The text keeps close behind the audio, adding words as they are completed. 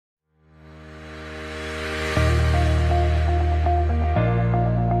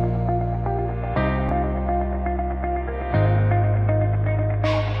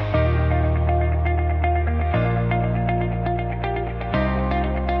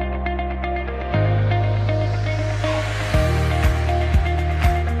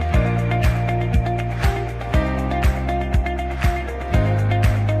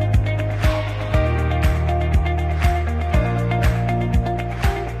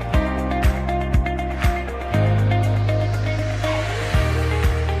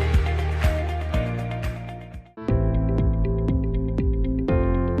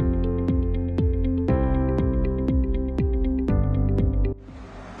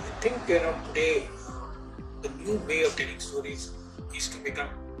think today the new way of telling stories is to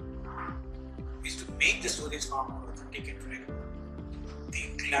make the stories far more authentic and relatable. The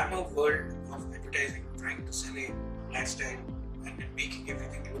glamour world of advertising, trying to sell a lifestyle and then making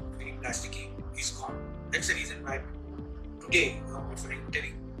everything look very plasticky, is gone. That's the reason why today I'm offering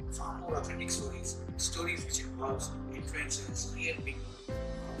telling far more authentic stories which involves influencers, real people,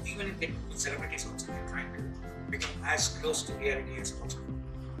 even with celebrities also. They're trying to become as close to reality as possible.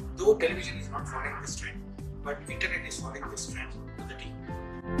 Though television is not following this trend, but internet is following this trend to the T.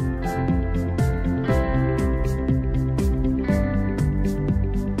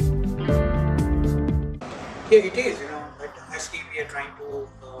 Yeah, it is. At ASCI we are trying to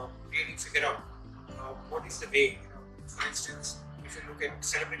really figure out what is the way. For instance, if you look at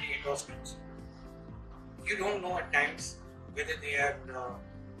celebrity endorsements, you don't know at times whether they are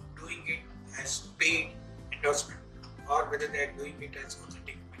doing it as paid endorsement or whether they are doing it as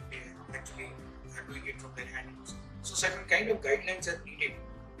authentic when they actually are doing it from their hands. So certain kind of guidelines are needed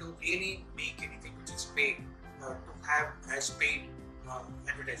to really make anything which is paid to have as paid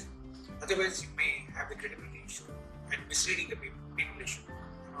advertising. Otherwise, you may have the credibility issue and misleading the people issue.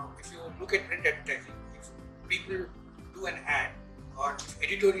 If you look at print advertising, if people do an ad or if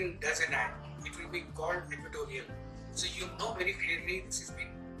editorial does an ad, it will be called editorial. So you know very clearly this has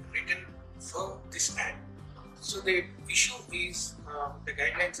been written for this ad. So the issue is the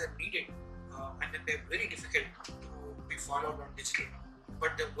guidelines are needed and then they're very difficult to be followed on digital.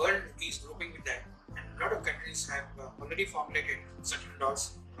 But the world is groping with that, and a lot of countries have already formulated certain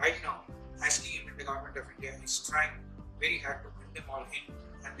laws. Right now, ASCI and the government of India is trying very hard to bring them all in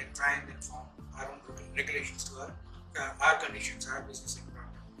and then try and then form our own regulations to our conditions, our business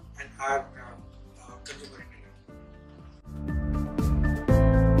environment, and our consumer intellect.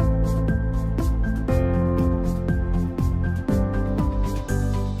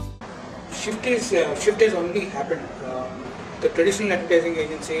 Shift has only happened. The traditional advertising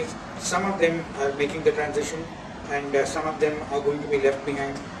agencies, some of them are making the transition and some of them are going to be left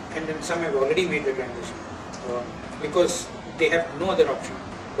behind, and then some have already made the transition because they have no other option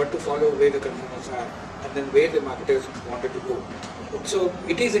but to follow where the consumers are and then where the marketers wanted to go. So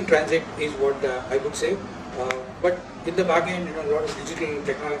it is in transit is what I would say, but in the bargain, a lot of digital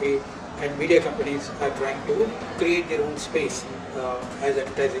technology and media companies are trying to create their own space as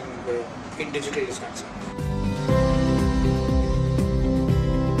advertising in digital is concerned.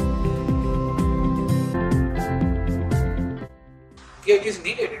 Yeah, it is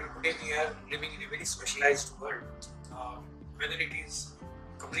needed. Today we are living in a very specialized world. Whether it is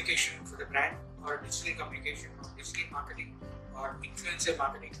communication for the brand or digital communication or digital marketing or influencer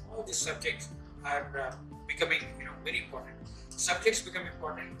marketing, all these subjects are becoming very important. Subjects become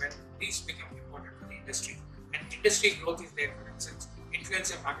important when these become important for the industry, and industry growth is there. For instance,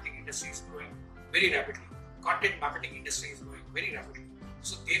 influencer marketing industry is growing very rapidly. Content marketing industry is growing very rapidly.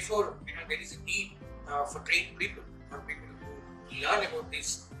 So therefore, there is a need for trained people or people who learn about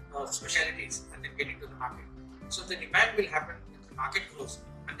these specialities and then get into the market. So the demand will happen when the market grows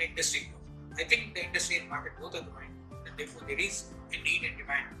and the industry grows. I think the industry and market both are growing, and therefore there is a need and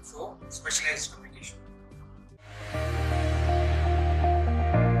demand for specialized communication.